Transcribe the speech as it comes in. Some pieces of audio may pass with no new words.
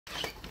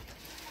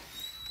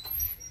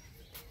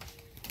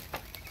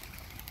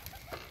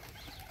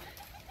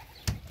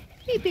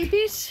Hey,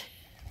 babies.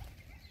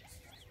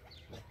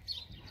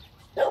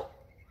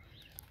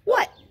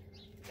 What?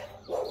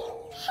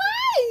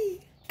 Hi.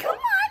 Come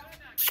on.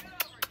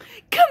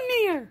 Come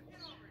here.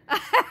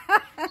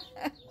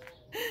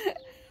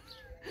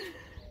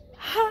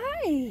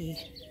 Hi.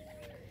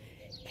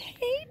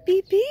 Hey,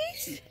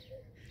 babies.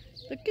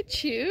 Look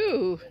at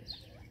you.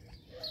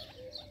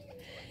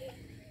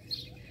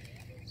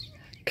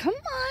 Come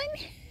on.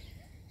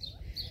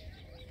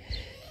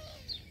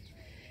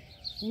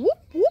 Whoop,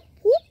 whoop,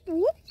 whoop,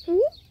 whoop,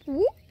 whoop,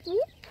 whoop,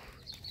 whoop.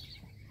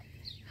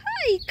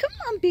 Hi, come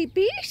on,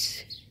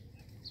 babies.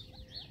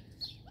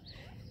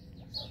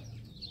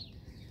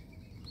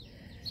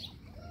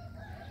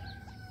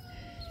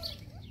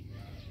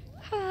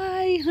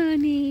 Hi,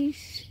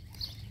 honeys.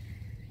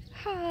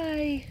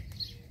 Hi.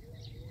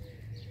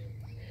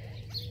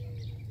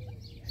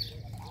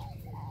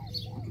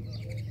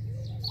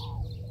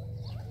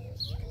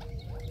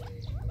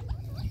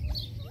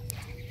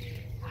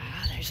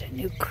 There's a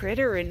new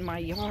critter in my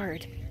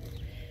yard.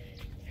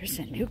 There's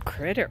a new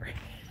critter.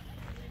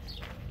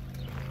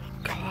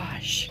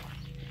 Gosh.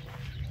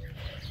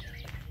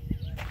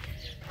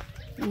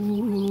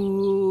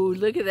 Ooh,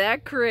 look at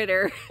that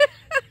critter.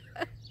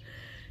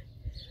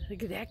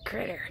 Look at that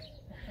critter.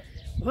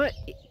 What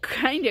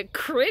kind of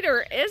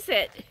critter is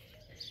it?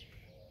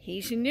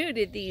 He's new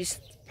to these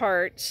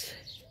parts.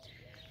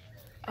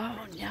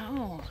 Oh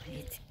no,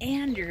 it's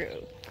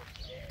Andrew.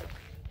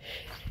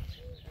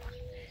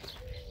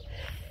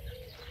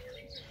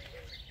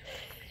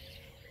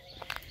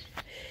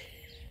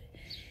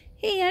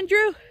 Hey,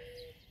 Andrew.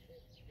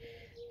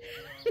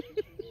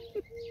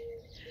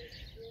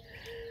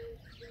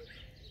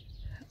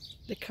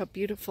 Look how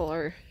beautiful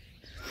our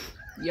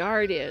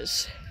yard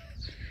is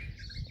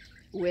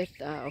with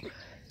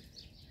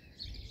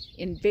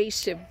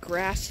invasive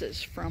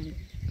grasses from,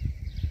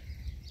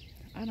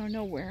 I don't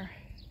know where.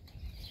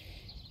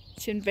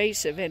 It's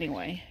invasive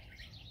anyway.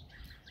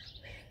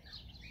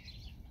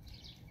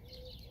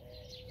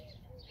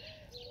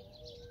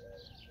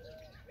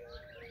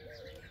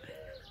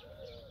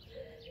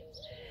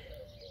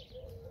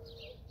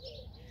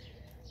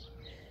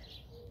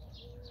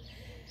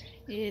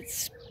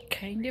 It's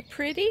kind of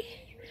pretty.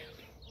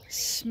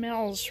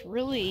 Smells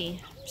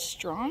really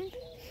strong.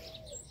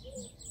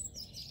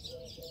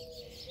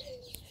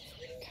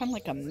 Kind of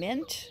like a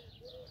mint.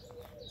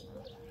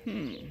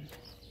 Look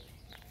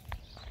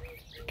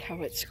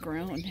how it's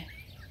grown.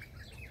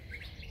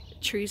 The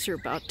trees are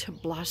about to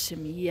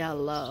blossom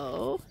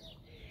yellow.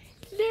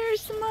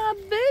 There's my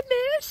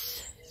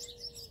babies.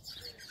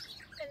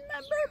 And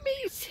my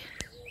birdies.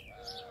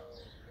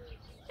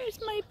 There's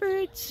my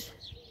birds.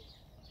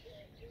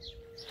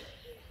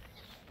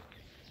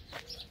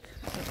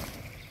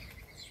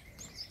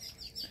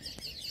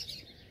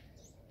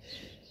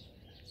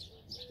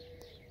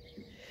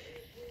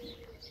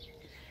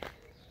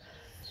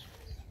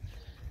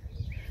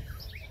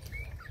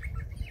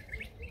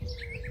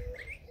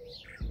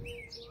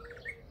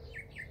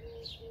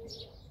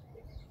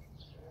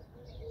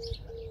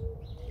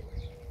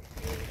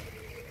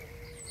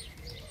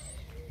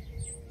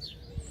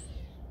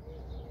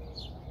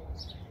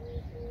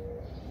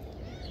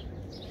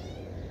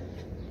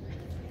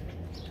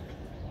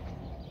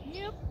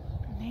 Yep,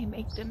 they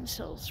make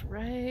themselves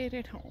right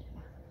at home.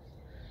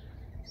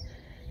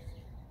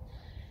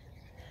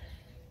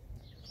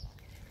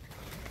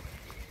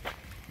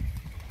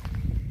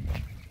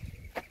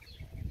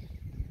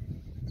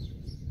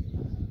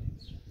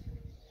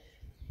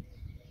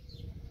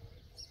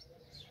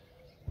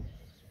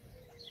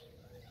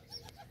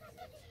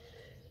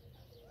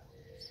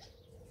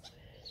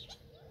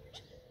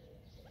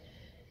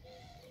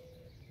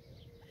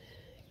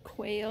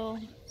 Quail,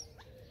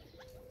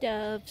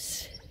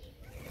 doves,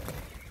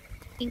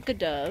 Inca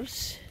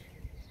doves,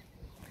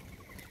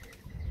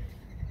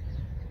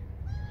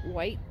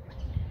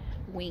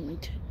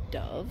 white-winged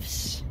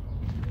doves,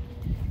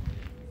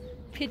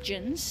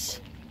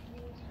 pigeons,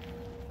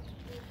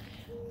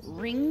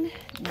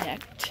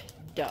 ring-necked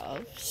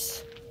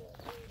doves,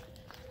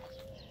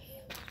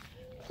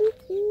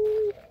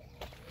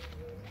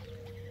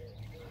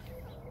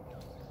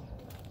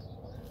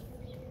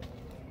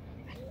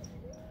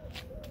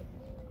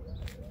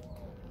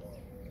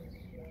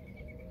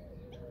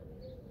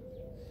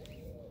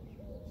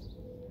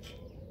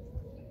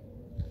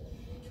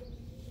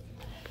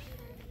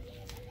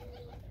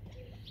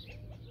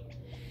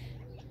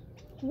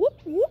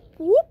 whoop, whoop,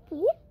 whoop,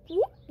 whoop,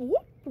 whoop,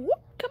 whoop, whoop.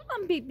 Come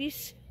on,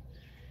 babies.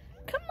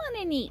 Come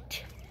on and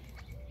eat.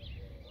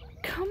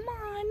 Come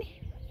on.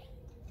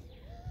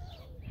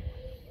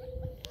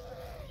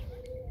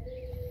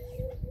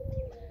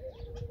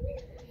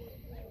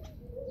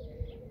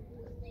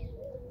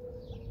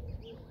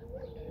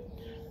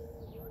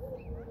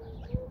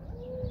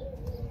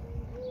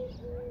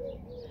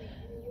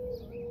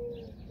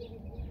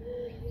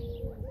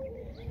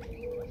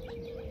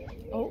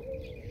 Oh,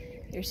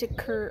 there's a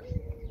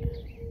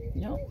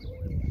no,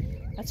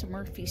 that's a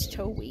Murphy's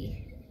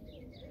towhee.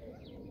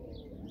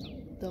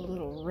 The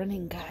little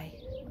running guy.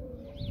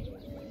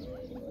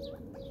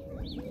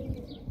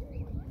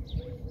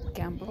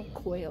 Gambrel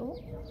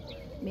quail,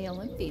 male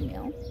and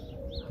female.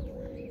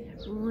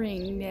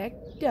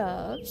 Ringneck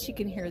doves, you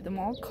can hear them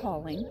all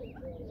calling.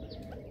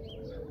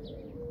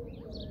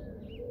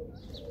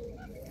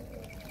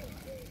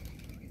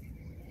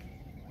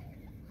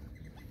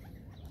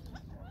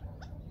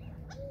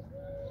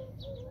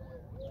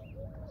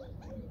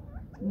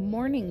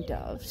 Mourning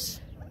doves.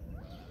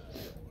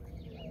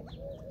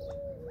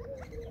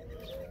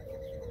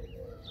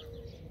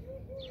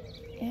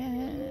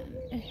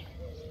 And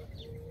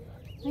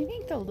I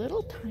think the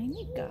little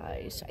tiny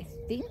guys, I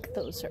think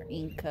those are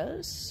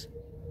Incas.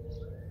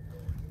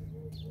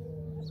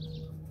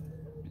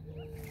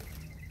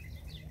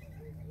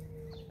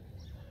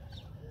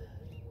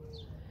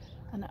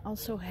 And I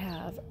also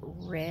have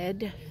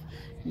red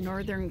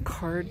northern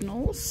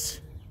cardinals.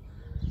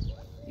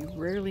 You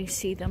rarely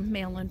see them,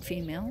 male and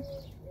female.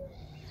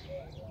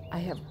 I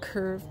have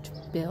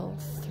curved bill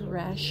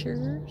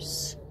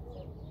thrashers,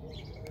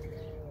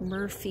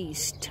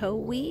 Murphy's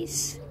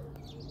towies.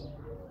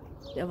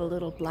 They have a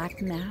little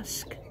black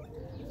mask.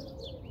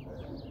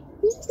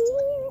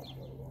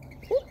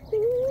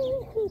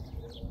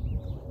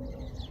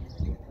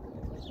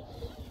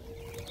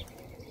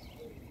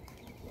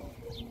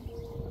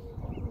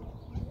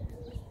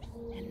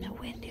 And the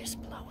wind is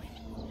blowing.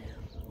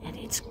 And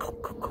it's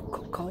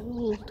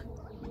cold.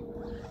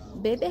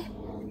 Baby,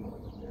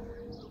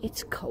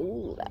 it's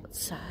cold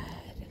outside.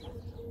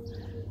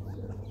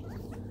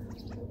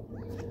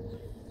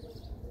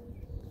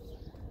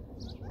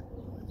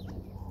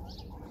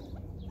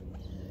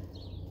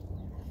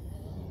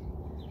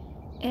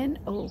 And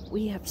oh,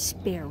 we have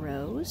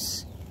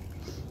sparrows.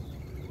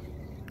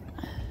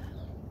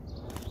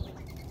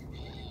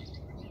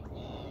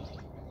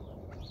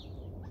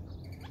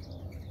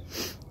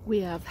 We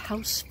have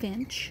house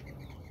finch.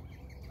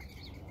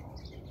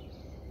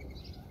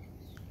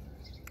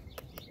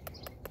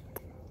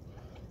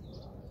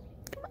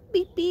 Come on,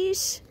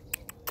 beepies.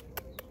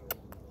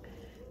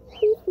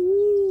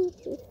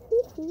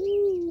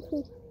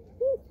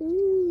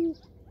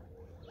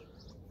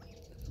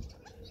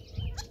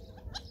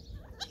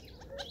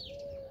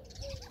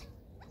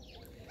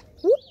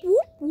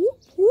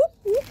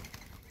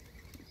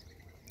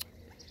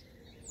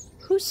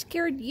 Who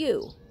scared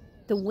you?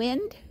 The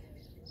wind?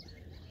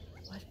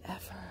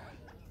 Whatever.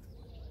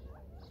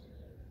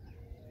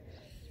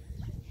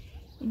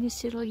 And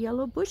this little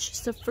yellow bush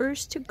is the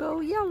first to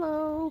go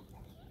yellow.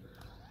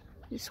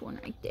 This one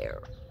right there.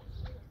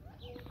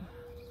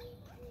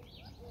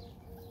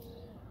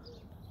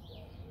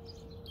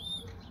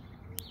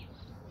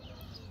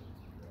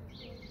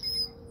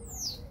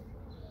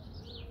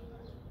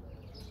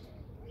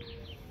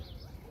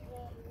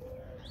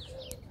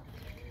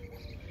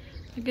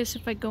 I guess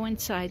if I go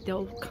inside,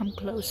 they'll come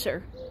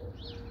closer.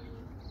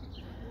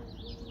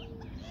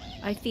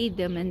 I feed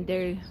them and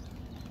they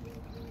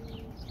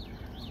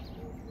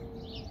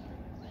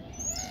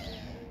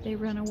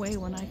run away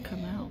when I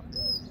come out.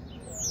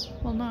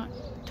 Well, not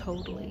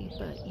totally,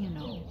 but you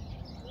know,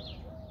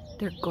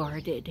 they're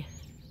guarded.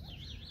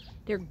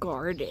 They're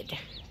guarded.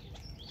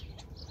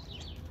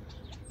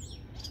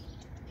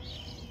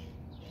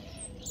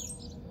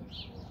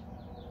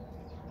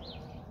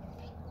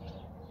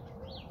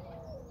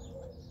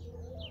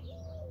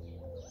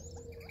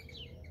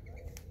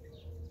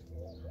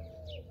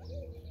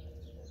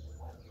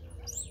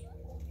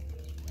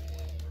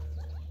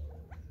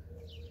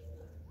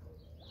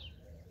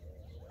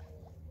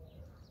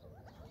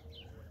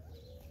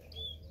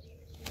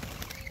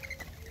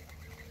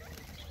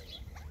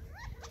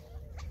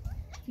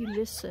 You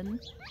listen,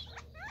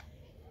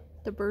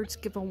 the birds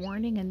give a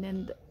warning, and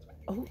then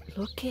oh,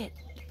 look at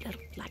little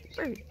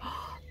blackbird.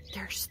 Oh,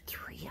 there's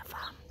 3 of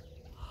them.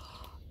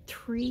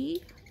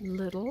 3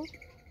 little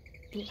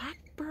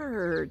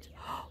blackbirds.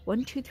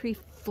 1, 2, 3,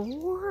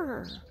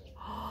 4.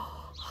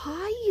 Oh,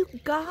 hi, you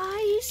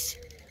guys.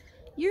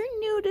 You're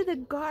new to the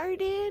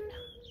garden.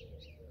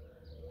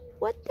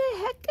 What the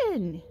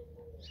heckin'?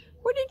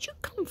 Where did you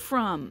come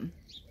from?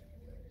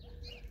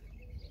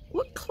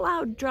 What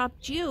cloud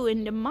dropped you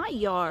into my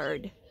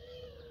yard?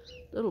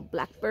 Little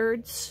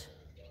blackbirds.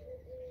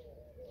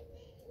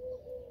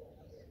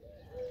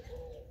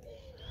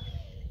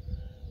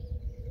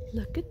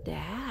 Look at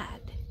that.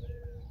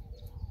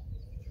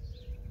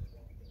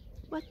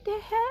 What the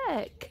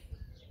heck?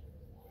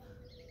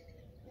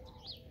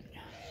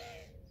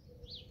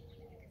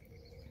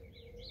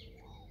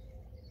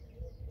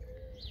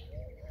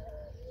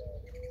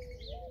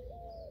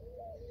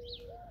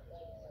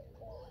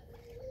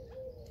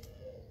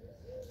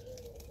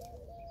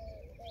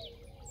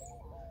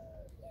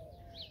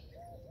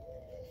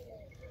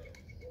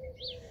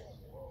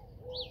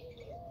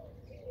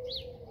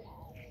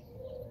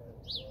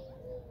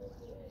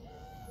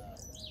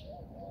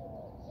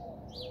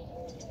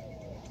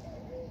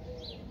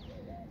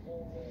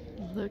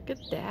 Look at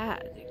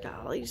that. They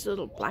got all these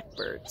little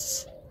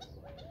blackbirds.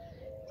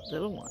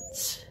 Little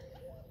ones.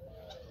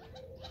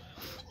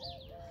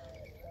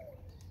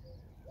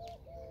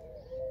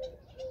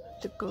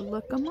 To go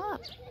look them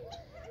up.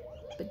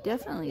 But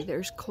definitely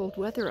there's cold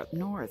weather up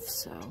north,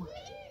 so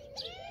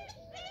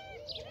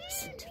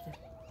listen to the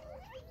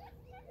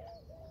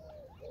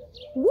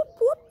whoop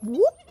whoop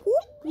whoop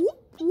whoop whoop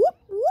whoop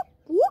whoop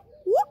whoop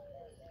whoop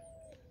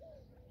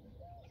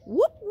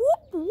whoop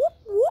whoop whoop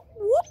whoop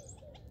whoop.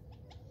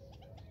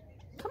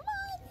 Come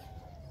on.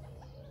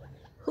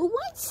 Who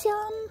wants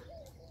some?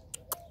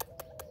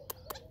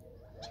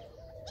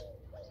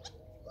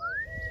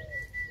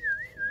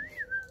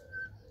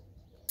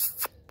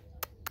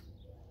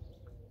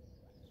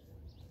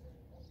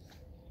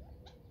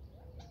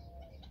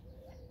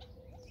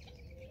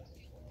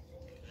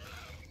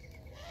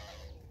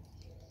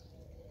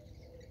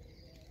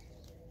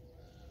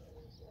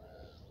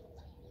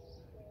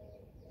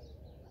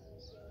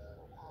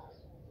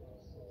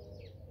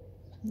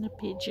 The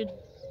pigeon.